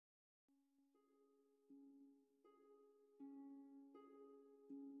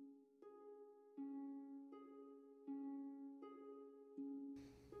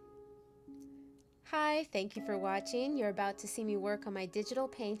Hi, thank you for watching. You're about to see me work on my digital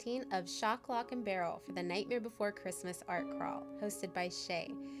painting of Shock, Lock, and Barrel for the Nightmare Before Christmas art crawl, hosted by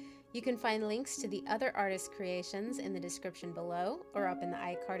Shae. You can find links to the other artist creations in the description below or up in the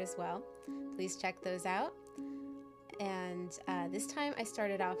iCard as well. Please check those out. And this time I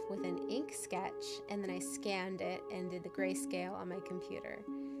started off with an ink sketch and then I scanned it and did the grayscale on my computer.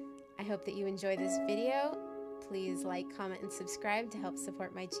 I hope that you enjoy this video. Please like, comment, and subscribe to help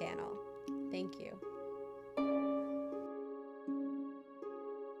support my channel. Thank you.